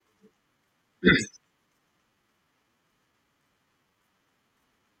Good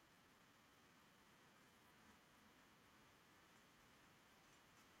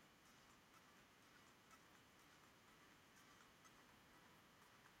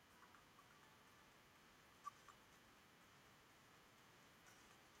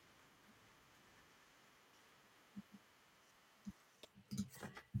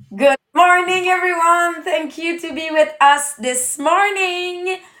morning, everyone. Thank you to be with us this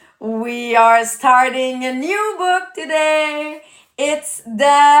morning. We are starting a new book today. It's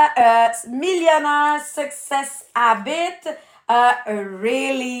the Millionaire Success Habit, a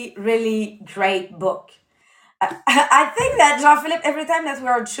really, really great book. I think that Jean-Philippe, every time that we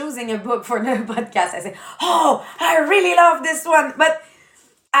are choosing a book for the podcast, I say, "Oh, I really love this one." But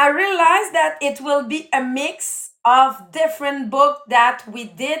I realized that it will be a mix of different books that we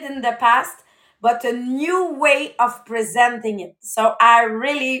did in the past, but a new way of presenting it. So I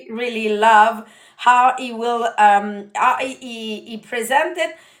really, really love how he will he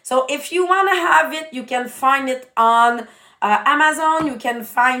presented. So if you want to have it, you can find it on Amazon. You can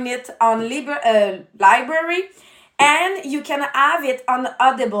find it on library, and you can have it on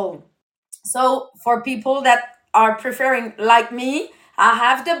Audible. So for people that are preferring like me, I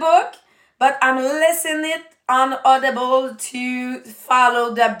have the book, but I'm listening it on Audible to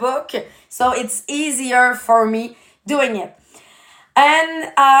follow the book. So it's easier for me doing it.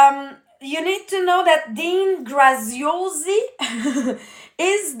 And you need to know that Dean Graziosi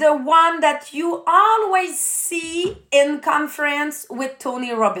is the one that you always see in conference with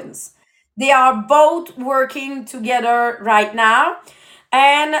Tony Robbins. They are both working together right now.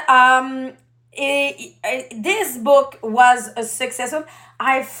 And this book was a successful.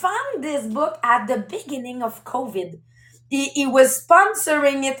 I found this book at the beginning of COVID. He was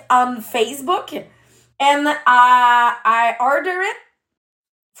sponsoring it on Facebook, and I order it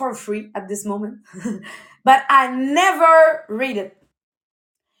for free at this moment, but I never read it.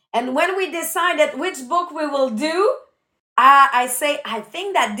 And when we decided which book we will do, I say I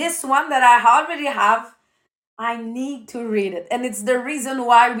think that this one that I already have, I need to read it. And it's the reason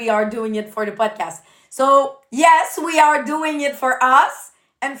why we are doing it for the podcast. So, yes, we are doing it for us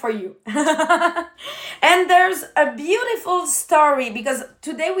and for you. And there's a beautiful story because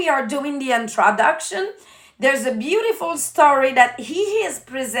today we are doing the introduction. There's a beautiful story that he is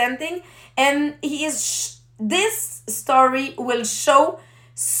presenting, and this story will show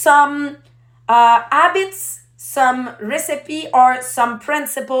some habits, some recipe, or some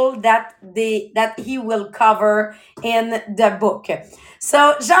principle that he will cover in the book.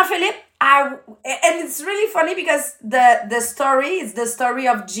 So Jean-Philippe, and it's really funny because the story is the story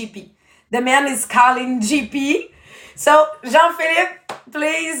of GP. The man is calling GP. So Jean-Philippe,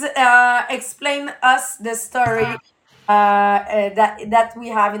 please explain us the story that we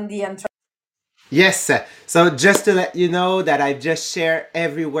have in the intro. Yes. So just to let you know that I've just shared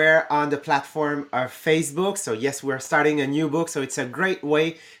everywhere on the platform of Facebook. So yes, we're starting a new book. So it's a great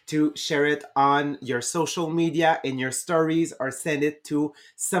way to share it on your social media, in your stories, or send it to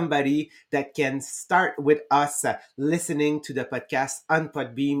somebody that can start with us listening to the podcast on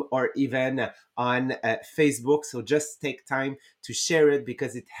Podbeam or even on Facebook. So just take time to share it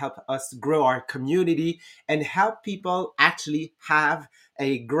because it helps us grow our community and help people actually have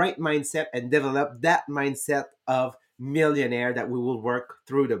a great mindset and develop that mindset of millionaire that we will work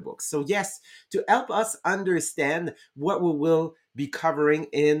through the book. So yes, to help us understand what we will be covering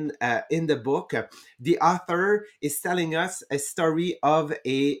in the book, the author is telling us a story of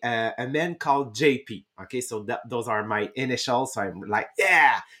a man called JP. Okay, so those are my initials. So I'm like,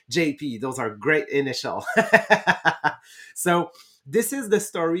 yeah, JP. Those are great initials. So this is the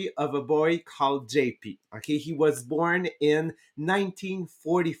story of a boy called JP. Okay, he was born in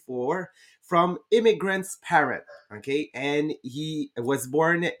 1944 from immigrants' parent. Okay, and he was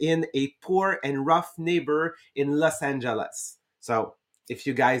born in a poor and rough neighbor in Los Angeles. So if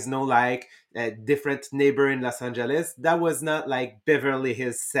you guys know like a different neighbor in Los Angeles, that was not like Beverly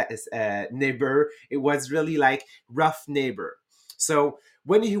Hills neighbor. It was really like rough neighbor. So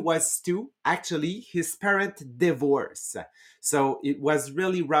when he was two, actually his parent divorced. So it was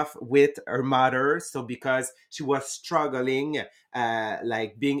really rough with her mother. So because she was struggling,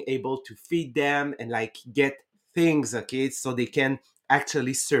 like being able to feed them and like get things, okay, so they can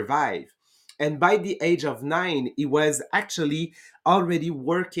actually survive. And by the age of 9, he was actually already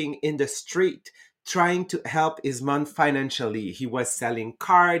working in the street, trying to help his mom financially. He was selling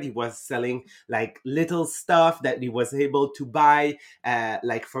card, he was selling like little stuff that he was able to buy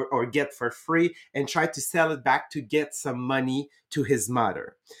like for or get for free and try to sell it back to get some money to his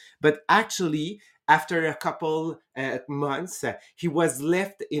mother. But actually, After a couple months, he was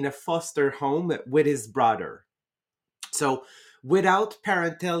left in a foster home with his brother. So, without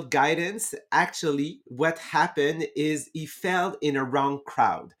parental guidance, actually, what happened is he fell in a wrong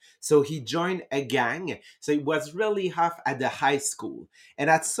crowd. So, he joined a gang. So, it was really tough at the high school. And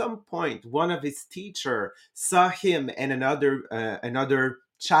at some point, one of his teacher saw him and another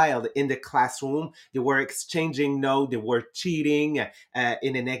child in the classroom. They were exchanging notes, they were cheating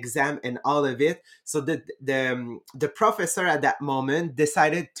in an exam and all of it. So the professor at that moment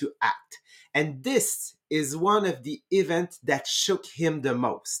decided to act. And this is one of the events that shook him the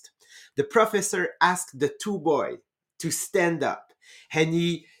most. The professor asked the two boys to stand up, and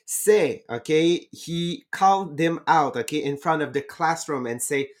he called them out, okay, in front of the classroom and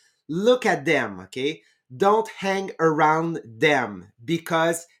say, look at them, okay? Don't hang around them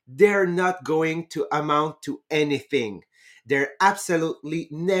because they're not going to amount to anything. They're absolutely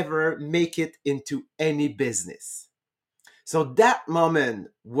never make it into any business. So that moment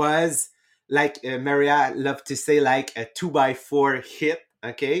was like Maria loved to say, like a 2x4 hit.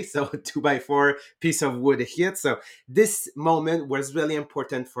 Okay, so 2x4 piece of wood hit. So this moment was really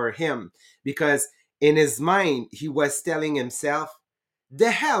important for him because in his mind, he was telling himself,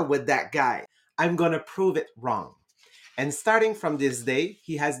 the hell with that guy. I'm going to prove it wrong. And starting from this day,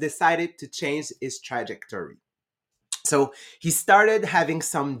 he has decided to change his trajectory. So he started having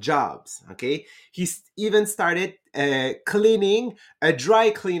some jobs. Okay, even started cleaning a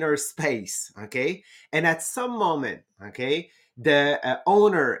dry cleaner space. Okay, and at some moment, okay, the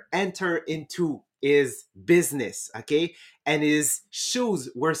owner entered into his business. Okay, and his shoes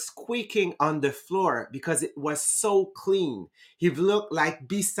were squeaking on the floor because it was so clean. He looked like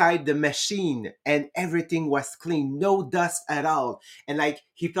beside the machine and everything was clean, no dust at all. And like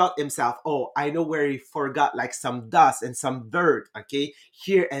he thought himself, oh, I know where he forgot like some dust and some dirt, okay,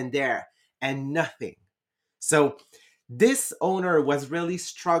 here and there, and nothing. So this owner was really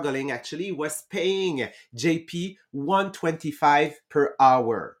struggling. Actually, was paying JP 125 per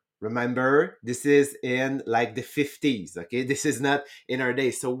hour. Remember, this is in like the 50s, okay? This is not in our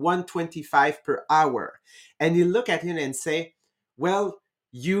days. So 125 per hour. And you look at him and say, well,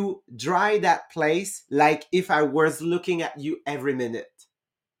 you dry that place like if I was looking at you every minute.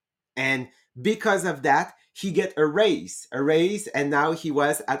 And because of that, he get a raise, and now he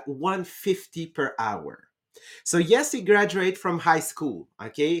was at 150 per hour. So yes, he graduated from high school.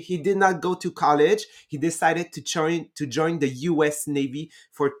 Okay, he did not go to college. He decided to join the U.S. Navy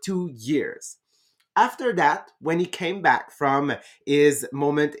for 2 years. After that, when he came back from his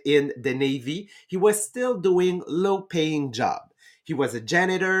moment in the Navy, he was still doing low paying job. He was a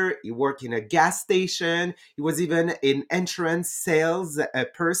janitor, he worked in a gas station, he was even an insurance sales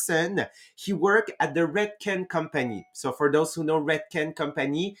person. He worked at the Redken company. So for those who know Redken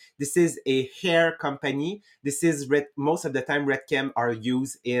company, this is a hair company. This is most of the time Redken are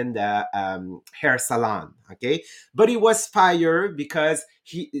used in the hair salon, okay? But he was fired because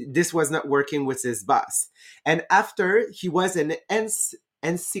this was not working with his boss. And after, he was an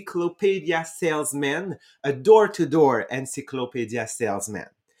encyclopedia salesman, a door-to-door encyclopedia salesman.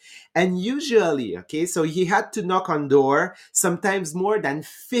 And usually, okay, so he had to knock on door, sometimes more than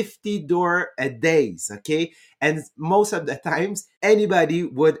 50 door a days, okay? And most of the times, anybody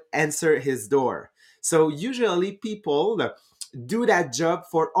would answer his door. So usually people do that job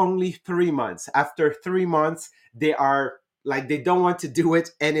for only 3 months. After 3 months, they are like, they don't want to do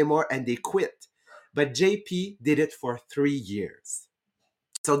it anymore and they quit. But JP did it for 3 years.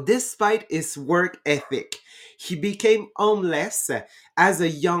 So, despite his work ethic, he became homeless as a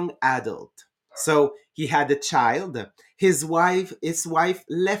young adult. So, he had a child. His wife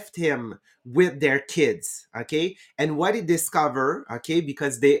left him with their kids. Okay. And what he discovered, okay,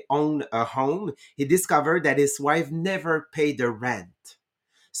 because they own a home, he discovered that his wife never paid the rent.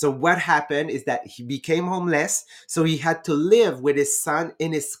 So what happened is that he became homeless. So he had to live with his son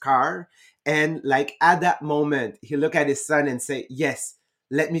in his car. And like at that moment, he looked at his son and say, yes,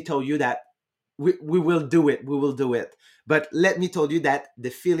 let me tell you that we will do it. We will do it. But let me tell you that the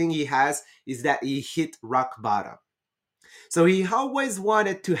feeling he has is that he hit rock bottom. So he always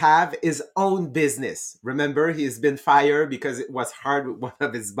wanted to have his own business. Remember, he's been fired because it was hard with one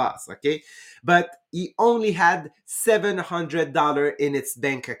of his boss, okay? But he only had $700 in its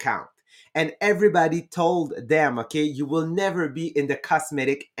bank account. And everybody told them, okay, you will never be in the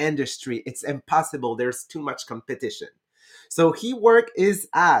cosmetic industry. It's impossible. There's too much competition. So he worked his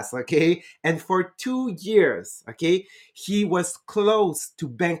ass, okay? And for 2 years, okay, he was close to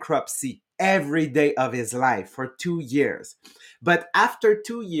bankruptcy every day of his life for 2 years. But after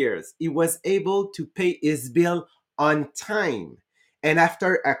 2 years, he was able to pay his bill on time. And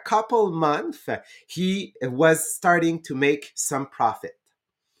after a couple months, he was starting to make some profit.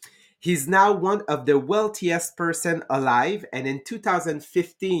 He's now one of the wealthiest person alive, and in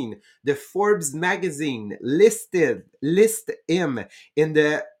 2015, the Forbes magazine list him in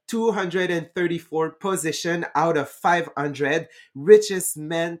the 234 position out of 500 richest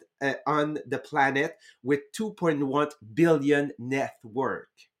men on the planet with 2.1 billion net worth.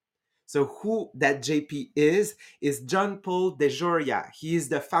 So who that JP is John Paul DeJoria. He is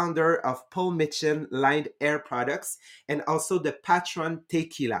the founder of Paul Mitchin Lined Air Products and also the Patron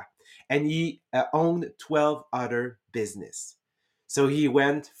Tequila. And he owned 12 other business. So he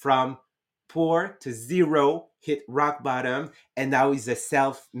went from poor to zero, hit rock bottom, and now he's a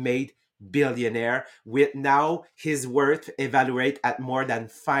self-made billionaire with now his worth evaluate at more than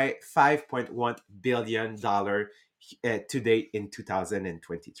 $5.1 billion today in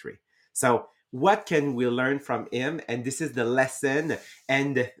 2023. So what can we learn from him? And this is the lesson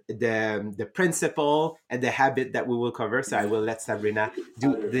and the principle and the habit that we will cover. So I will let Sabrina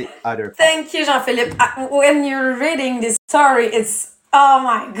do the other part. Thank you, Jean-Philippe. When you're reading this story, it's, oh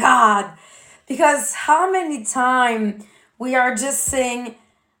my God. Because how many times we are just saying,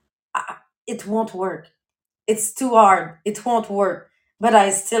 it won't work. It's too hard. It won't work. But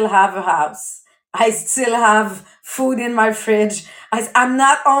I still have a house. I still have food in my fridge. I'm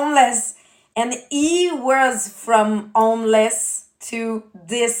not homeless. And he was from homeless to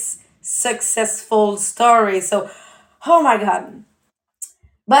this successful story. So, oh my God.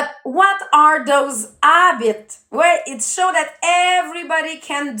 But what are those habits? Well, it shows that everybody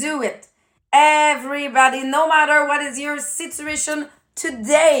can do it. Everybody, no matter what is your situation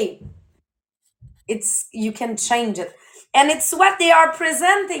today, it's you can change it. And it's what they are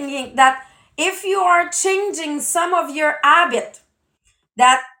presenting that if you are changing some of your habit,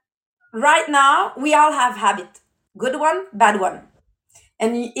 that right now we all have habit, good one, bad one.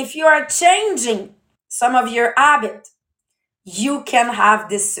 And if you are changing some of your habit, you can have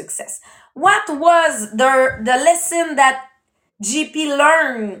this success. What was the lesson that GP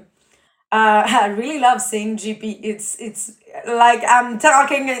learned? I really love saying GP. It's like I'm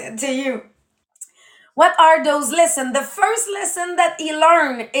talking to you. What are those lessons? The first lesson that he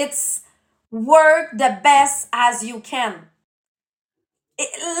learned, it's work the best as you can.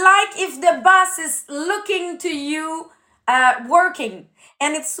 Like if the boss is looking to you working,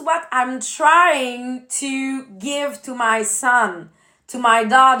 and it's what I'm trying to give to my son, to my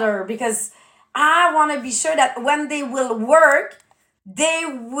daughter, because I want to be sure that when they will work, they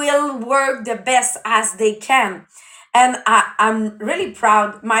will work the best as they can. And I'm really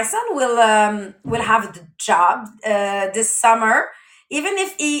proud. My son will have the job this summer, even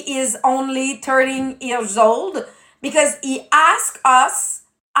if he is only 13 years old, because he asked us,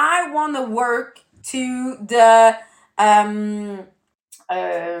 I want to work to the um,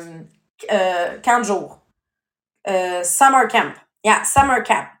 camp jour, summer camp. Yeah, summer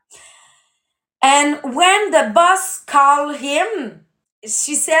camp. And when the boss called him,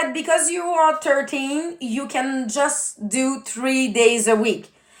 she said, because you are 13, you can just do 3 days a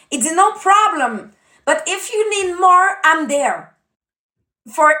week. It's no problem. But if you need more, I'm there.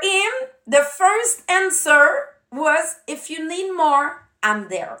 For him, the first answer was, if you need more, I'm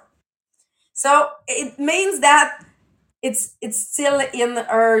there. So it means that it's still in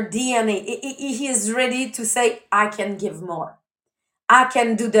her DNA. He is ready to say, I can give more. I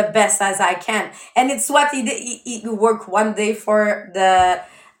can do the best as I can. And it's what he did. He worked one day for the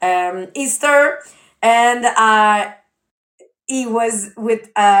Easter, and he was with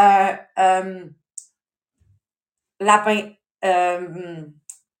lapin,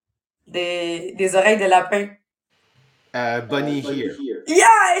 des oreilles de lapin. Bunny here.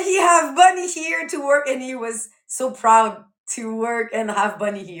 Yeah, he have Bunny here to work, and he was so proud to work and have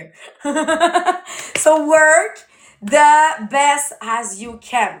Bunny here. So work the best as you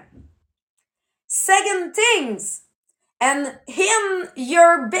can. Second things, and in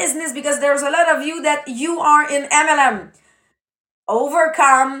your business, because there's a lot of you that you are in MLM,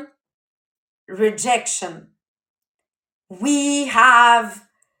 overcome rejection. We have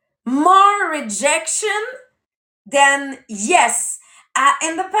more rejection than yes.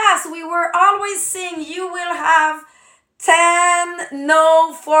 In the past, we were always saying you will have 10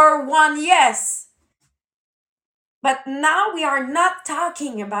 no for one yes. But now we are not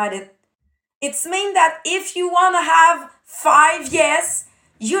talking about it. It's mean that if you want to have 5 yes,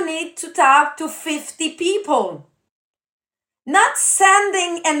 you need to talk to 50 people. Not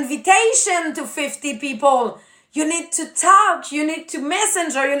sending invitation to 50 people. You need to talk, you need to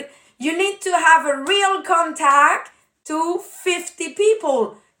messenger, you need to have a real contact to 50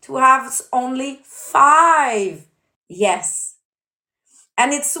 people to have only 5 yes.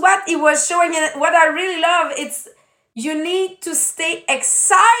 And it's what he was showing. And what I really love, it's you need to stay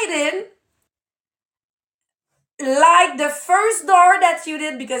excited like the first door that you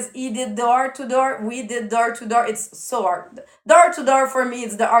did, because he did door to door, we did door to door. It's so hard. Door to door for me,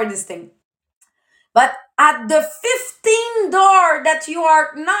 it's the hardest thing. But at the 15th door that you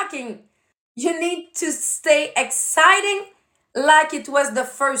are knocking, you need to stay exciting like it was the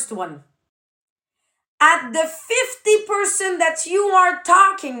first one. At the 50% that you are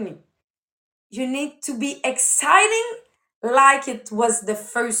talking, you need to be exciting like it was the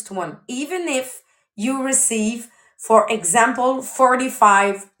first one, even if you receive, for example,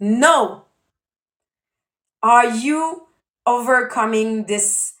 45 no. Are you overcoming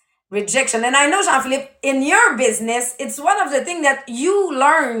this rejection? And I know, Jean-Philippe, in your business, it's one of the things that you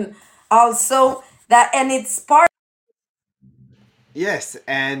learn also, that, and it's part. Yes,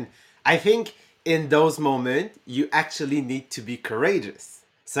 and I think in those moments, you actually need to be courageous.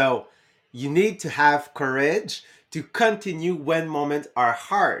 So you need to have courage to continue when moments are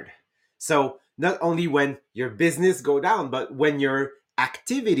hard. So not only when your business go down, but when your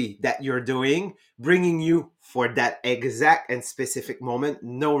activity that you're doing bringing you for that exact and specific moment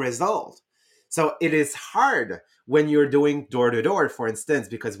no result. So it is hard when you're doing door to door, for instance,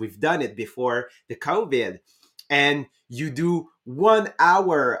 because we've done it before the COVID, and you do 1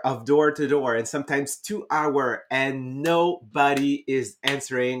 hour of door to door and sometimes 2 hour and nobody is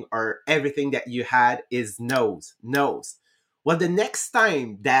answering, or everything that you had is no's. Well, the next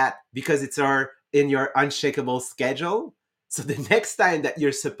time that, because it's our in your unshakable schedule, so the next time that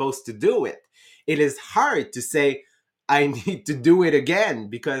you're supposed to do it, it is hard to say I need to do it again,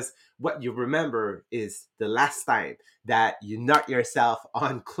 because what you remember is the last time that you knock yourself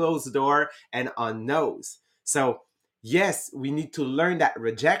on closed door and on no's. So, yes, we need to learn that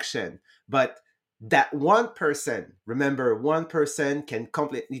rejection, but that one person, remember, one person can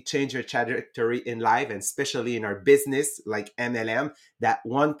completely change your trajectory in life, and especially in our business like MLM, that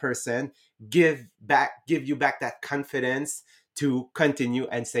one person give you back that confidence to continue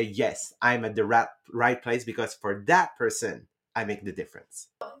and say, yes, I'm at the right place, because for that person, I make the difference.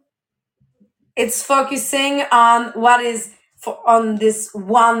 It's focusing on what is on this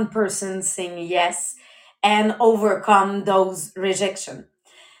one person saying yes and overcome those rejection.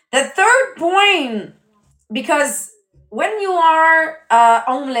 The third point, because when you are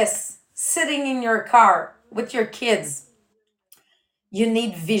homeless, sitting in your car with your kids, you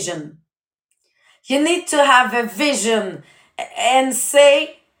need vision. You need to have a vision and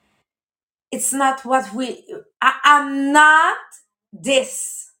say, it's not what I'm not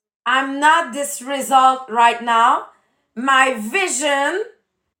this. I'm not this result right now. My vision,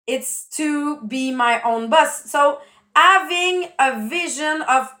 it's to be my own boss. So having a vision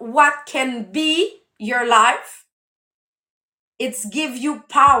of what can be your life, it's give you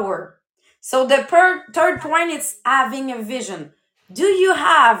power. So the third point is having a vision. Do you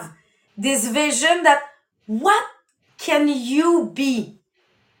have this vision that what can you be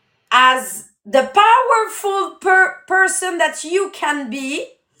as the powerful person that you can be?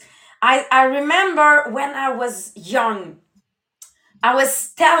 I remember when I was young, I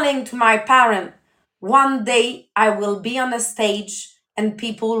was telling to my parent, one day I will be on a stage and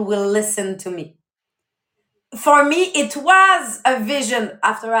people will listen to me. For me, it was a vision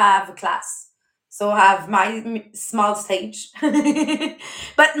after I have a class. So I have my small stage.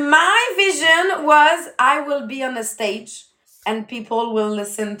 But my vision was I will be on a stage and people will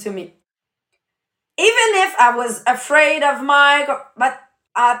listen to me. Even if I was afraid of Mike, but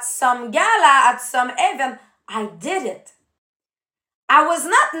at some gala, at some event, I did it. I was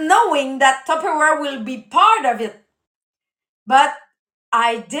not knowing that Tupperware will be part of it, but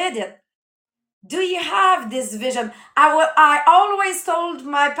I did it. Do you have this vision? I always told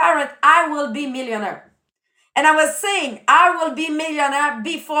my parent, I will be millionaire. And I was saying, I will be millionaire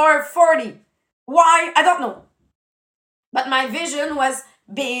before 40. Why? I don't know. But my vision was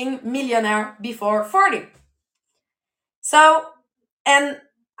being millionaire before 40. So, and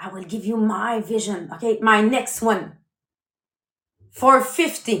I will give you my vision. Okay, my next one. For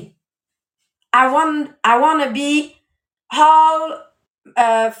 50. I want to be all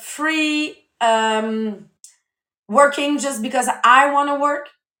free, working just because I want to work,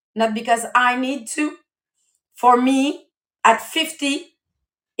 not because I need to. For me, at 50,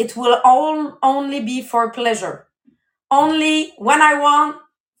 it will all only be for pleasure. Only when I want,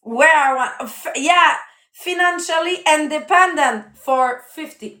 where I want. Yeah, financially independent for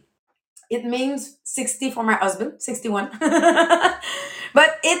 50. It means 60 for my husband, 61.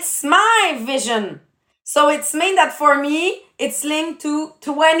 But it's my vision. So it's mean that for me, it's linked to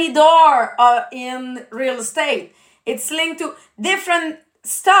 20 door in real estate. It's linked to different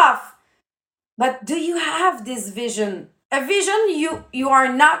stuff. But do you have this vision? A vision, you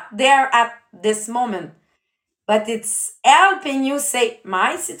are not there at this moment, but it's helping you say,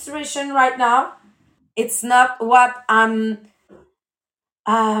 my situation right now, it's not what um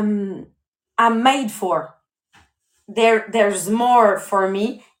I'm made for. There's more for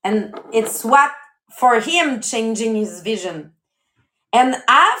me, and it's what for him changing his vision. And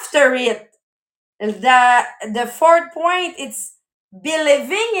after it, the fourth point, it's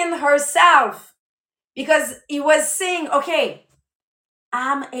believing in herself, because he was saying, okay,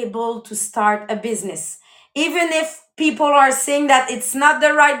 I'm able to start a business. Even if people are saying that it's not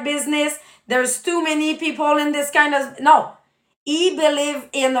the right business, there's too many people in this kind of. No. He believed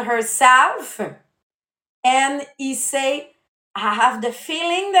in herself, and he say, I have the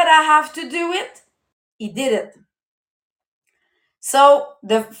feeling that I have to do it. He did it. So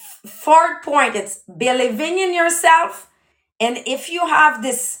the fourth point, it's believing in yourself. And if you have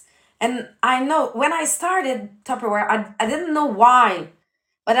this, and I know when I started Tupperware, I didn't know why,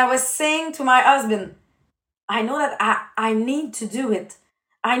 but I was saying to my husband, I know that I need to do it.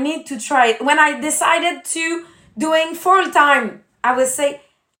 I need to try it. When I decided to doing full time, I would say,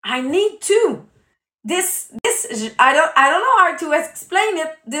 I need to. This I don't know how to explain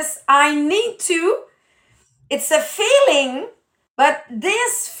it. This I need to. It's a feeling, but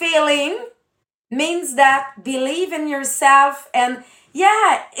this feeling means that believe in yourself. And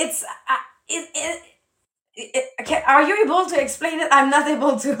yeah, it's okay, are you able to explain it? I'm not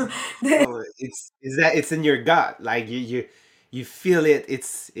able to. Oh, it's is that it's in your gut, like you feel it.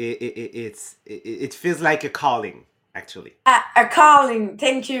 It feels like a calling, actually. A calling.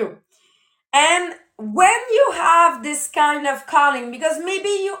 Thank you. And when you have this kind of calling, because maybe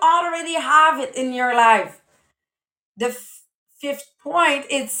you already have it in your life, the fifth point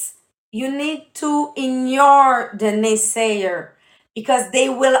is you need to ignore the naysayer, because they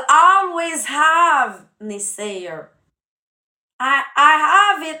will always have naysayer. I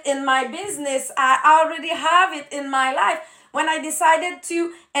have it in my business. I already have it in my life. When I decided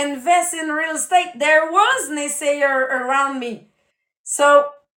to invest in real estate, there was naysayer around me. So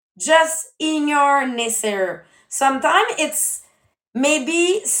just ignore naysayer. Sometimes it's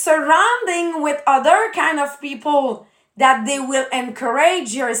maybe surrounding with other kind of people that they will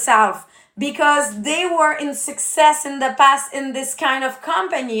encourage yourself, because they were in success in the past in this kind of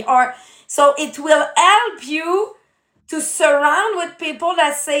company, or so it will help you to surround with people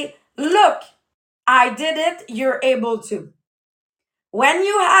that say, look, I did it, you're able to. When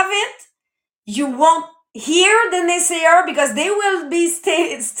you have it, you won't hear the naysayer, because they will be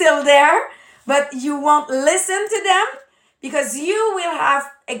still there, but you won't listen to them, because you will have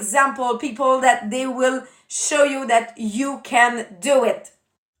example people that they will show you that you can do it.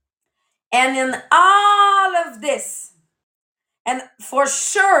 And in all of this, and for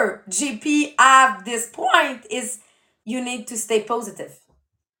sure GP have this point, is you need to stay positive.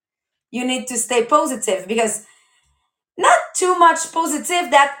 You need to stay positive, because not too much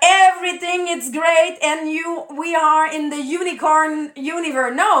positive that everything is great and we are in the unicorn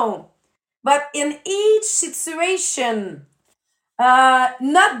universe. No, but in each situation,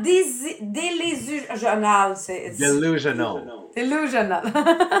 not this delusional. It's Delusional. delusional.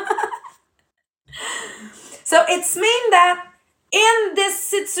 So it's mean that in this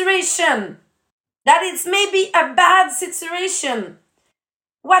situation, that it's maybe a bad situation,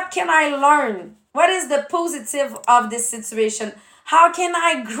 what can I learn? What is the positive of this situation? How can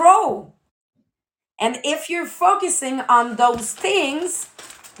I grow? And if you're focusing on those things,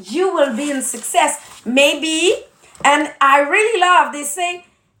 you will be in success. Maybe, and I really love, they say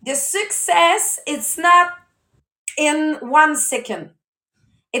the success, it's not in 1 second.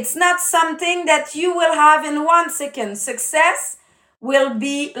 It's not something that you will have in 1 second. Success will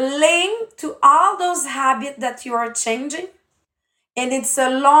be linked to all those habits that you are changing, and it's a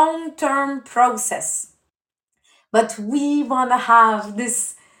long-term process. But we want to have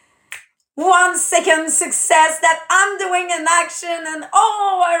this 1 second success, that I'm doing an action and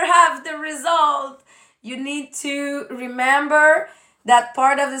oh, I have the result. You need to remember that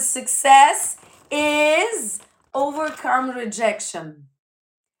part of the success is overcome rejection.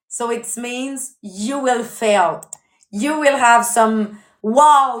 So it means you will fail. You will have some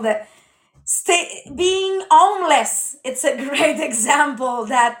wall that being homeless. It's a great example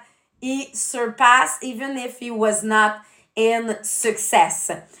that he surpassed even if he was not in success.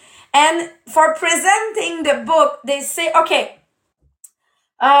 And for presenting the book, they say, okay,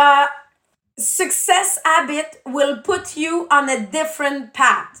 uh, success habit will put you on a different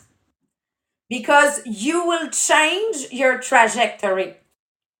path, because you will change your trajectory.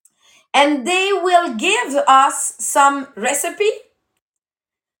 And they will give us some recipe,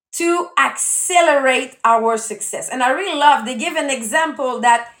 to accelerate our success. And I really love, they give an example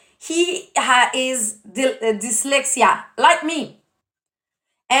that is dyslexia, like me.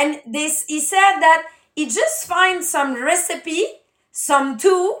 And this, he said that he just finds some recipe, some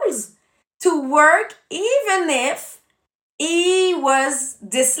tools to work, even if he was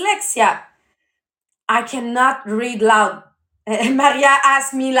dyslexia. I cannot read loud. Maria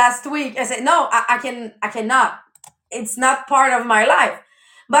asked me last week. I said, no, I cannot. It's not part of my life.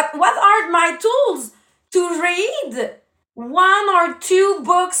 But what are my tools to read one or two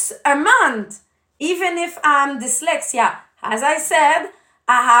books a month, even if I'm dyslexia? As I said,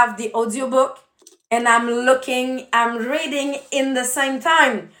 I have the audiobook and I'm reading in the same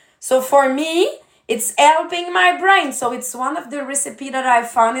time. So for me, it's helping my brain. So it's one of the recipe that I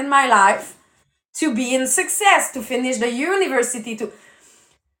found in my life to be in success, to finish the university, to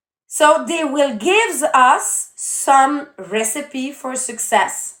so they will give us some recipe for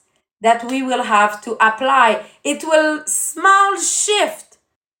success that we will have to apply. It will small shift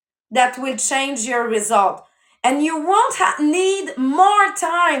that will change your result. And you won't need more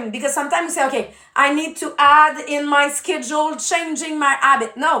time, because sometimes you say, okay, I need to add in my schedule, changing my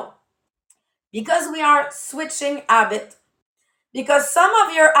habit. No, because we are switching habit, because some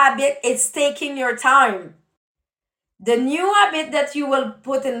of your habit is taking your time. The new habit that you will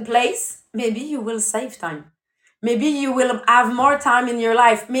put in place, maybe you will save time. Maybe you will have more time in your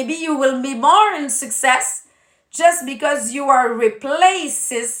life. Maybe you will be more in success just because you are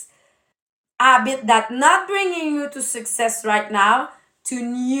replaces habit that not bringing you to success right now to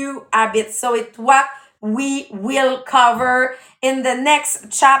new habits. So it's what we will cover in the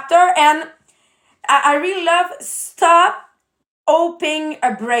next chapter. And I really love stop hoping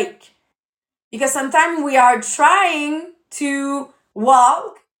a break, because sometimes we are trying to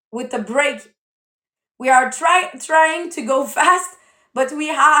walk with a brake. We are trying to go fast, but we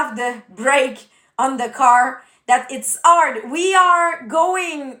have the brake on the car that it's hard. We are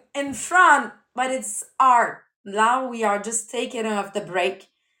going in front, but it's hard. Now we are just taking off the brake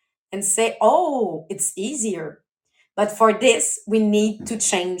and say, oh, it's easier. But for this, we need to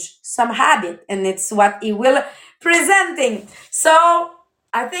change some habit, and it's what he will presenting. So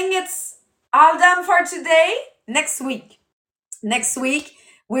I think it's all done for today. Next week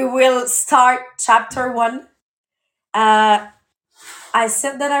we will start chapter 1. Uh, I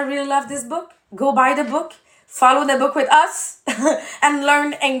said that I really love this book. Go buy the book, follow the book with us, and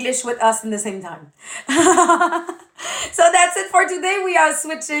learn English with us in the same time. So that's it for today. We are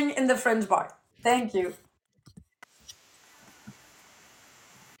switching in the French bar. Thank you.